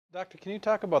Doctor, can you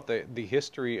talk about the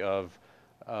history of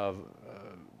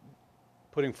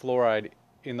putting fluoride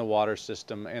in the water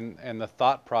system and the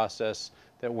thought process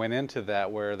that went into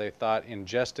that, where they thought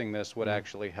ingesting this would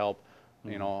actually help,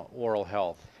 oral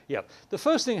health? Yeah, the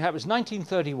first thing that happened was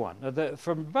 1931.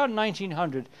 From about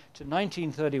 1900 to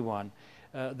 1931,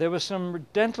 there were some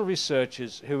dental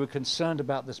researchers who were concerned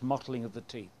about this mottling of the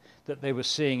teeth that they were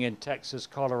seeing in Texas,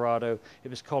 Colorado. It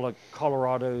was called a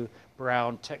Colorado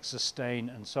brown, Texas stain,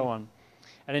 and so on.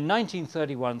 And in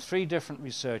 1931, 3 different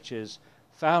researchers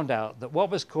found out that what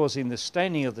was causing the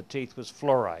staining of the teeth was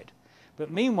fluoride.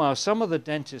 But meanwhile, some of the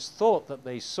dentists thought that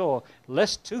they saw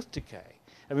less tooth decay.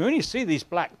 I mean, when you see these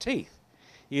black teeth,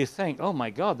 you think, oh my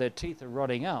God, their teeth are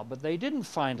rotting out. But they didn't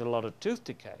find a lot of tooth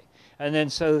decay. And then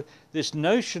so this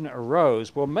notion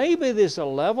arose, well, maybe there's a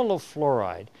level of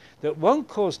fluoride that won't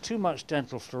cause too much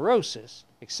dental fluorosis,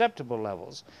 acceptable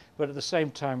levels, but at the same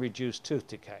time reduce tooth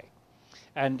decay.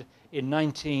 And in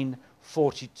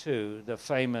 1942, the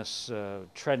famous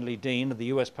Trenley Dean of the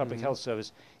US Public Health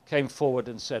Service came forward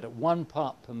and said at 1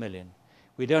 part per million,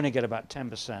 we'd only get about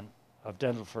 10% of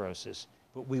dental fluorosis,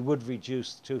 but we would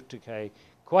reduce tooth decay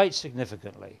quite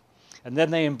significantly. And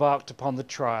then they embarked upon the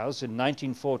trials in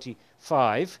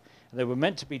 1945. They were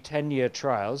meant to be 10-year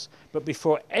trials, but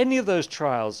before any of those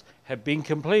trials had been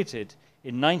completed,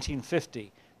 in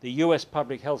 1950, the US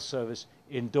Public Health Service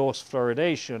endorsed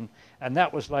fluoridation, and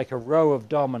that was like a row of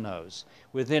dominoes.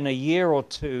 Within a year or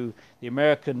two, the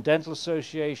American Dental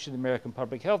Association, the American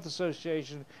Public Health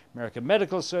Association, American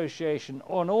Medical Association,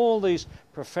 and all these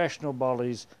professional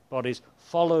bodies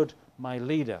followed my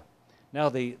leader. Now,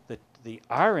 the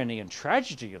irony and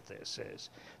tragedy of this is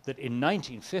that in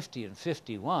 1950 and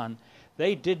 51,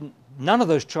 none of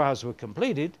those trials were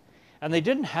completed, and they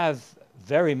didn't have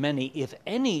very many, if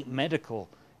any,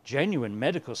 genuine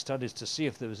medical studies to see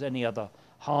if there was any other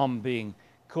harm being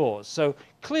caused. So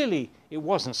clearly it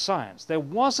wasn't science. There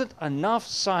wasn't enough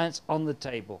science on the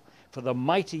table for the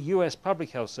mighty US Public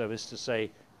Health Service to say,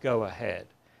 go ahead.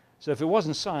 So if it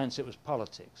wasn't science, it was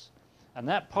politics. And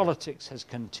that politics has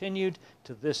continued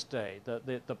to this day.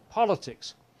 The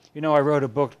politics, I wrote a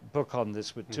book on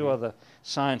this with 2 other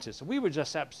scientists. We were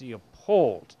just absolutely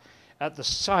appalled at the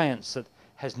science that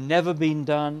has never been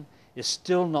done, is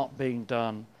still not being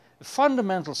done.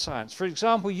 Fundamental science. For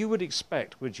example, you would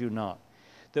expect, would you not,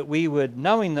 that we would,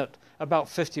 knowing that about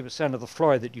 50% of the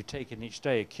fluoride that you take in each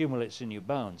day accumulates in your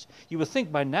bones, you would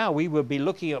think by now we would be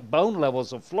looking at bone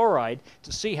levels of fluoride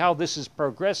to see how this is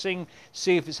progressing,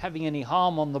 see if it's having any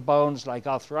harm on the bones like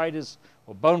arthritis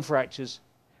or bone fractures.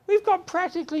 We've got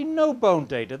practically no bone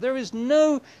data. There is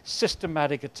no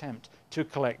systematic attempt to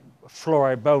collect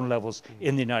fluoride bone levels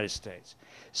in the United States.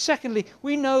 Secondly,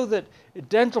 we know that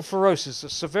dental fluorosis, the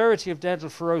severity of dental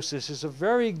fluorosis, is a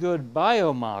very good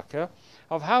biomarker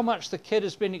of how much the kid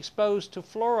has been exposed to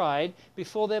fluoride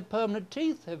before their permanent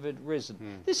teeth have risen.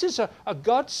 This is a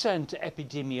godsend to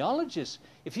epidemiologists.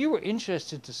 If you were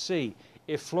interested to see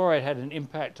if fluoride had an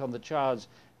impact on the child's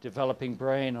developing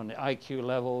brain, on the IQ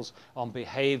levels, on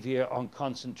behavior, on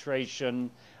concentration,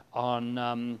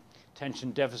 on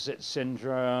attention deficit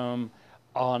syndrome,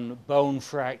 on bone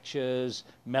fractures,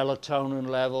 melatonin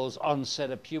levels,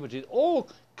 onset of puberty, all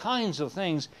kinds of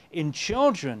things in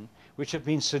children which have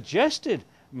been suggested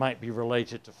might be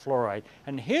related to fluoride.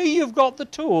 And here you've got the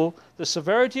tool, the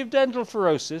severity of dental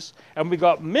fluorosis, and we've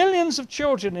got millions of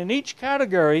children in each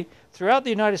category throughout the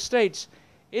United States.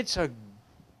 It's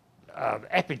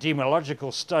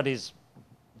epidemiological studies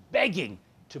begging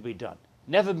to be done,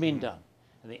 never been done.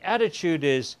 And the attitude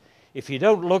is, if you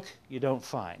don't look, you don't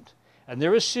find. And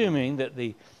they're assuming that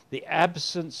the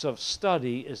absence of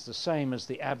study is the same as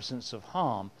the absence of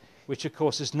harm, which of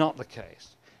course is not the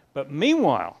case. But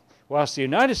meanwhile, whilst the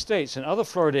United States and other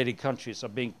fluoridated countries are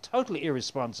being totally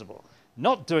irresponsible,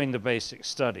 not doing the basic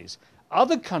studies,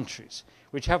 other countries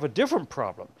which have a different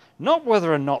problem, not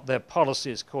whether or not their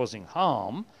policy is causing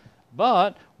harm,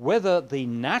 but whether the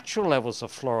natural levels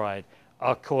of fluoride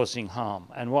are causing harm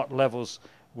and what levels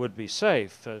would be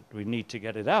safe. We need to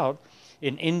get it out.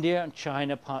 In India,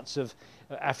 China, parts of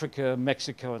Africa,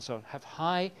 Mexico, and so on, have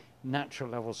high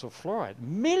natural levels of fluoride.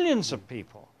 Millions of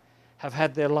people have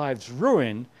had their lives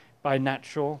ruined by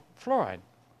natural fluoride.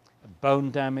 Bone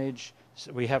damage,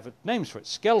 so we have names for it,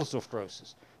 skeletal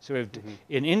fluorosis. So we have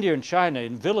in India and China,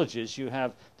 in villages, you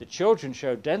have the children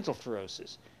show dental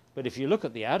fluorosis. But if you look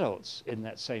at the adults in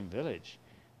that same village,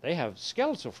 they have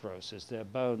skeletal fluorosis. Their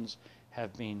bones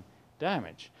have been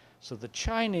damaged. So the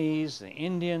Chinese, the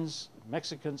Indians,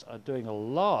 Mexicans are doing a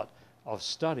lot of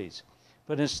studies.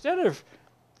 But instead of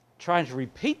trying to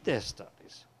repeat their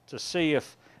studies to see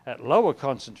if at lower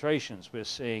concentrations we're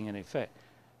seeing an effect,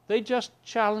 They just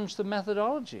challenge the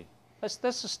methodology.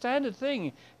 That's a standard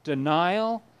thing,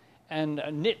 denial and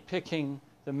nitpicking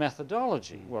the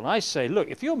methodology. Well, I say, look,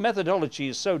 if your methodology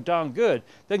is so darn good,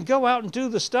 then go out and do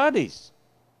the studies.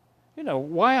 You know,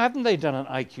 why haven't they done an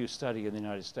IQ study in the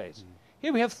United States?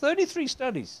 Here we have 33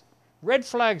 studies, red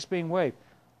flags being waved,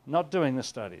 not doing the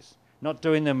studies. Not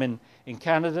doing them in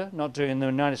Canada, not doing them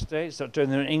in the United States, not doing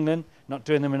them in England, not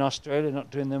doing them in Australia, not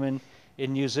doing them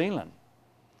in New Zealand.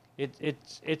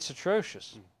 It's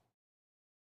atrocious.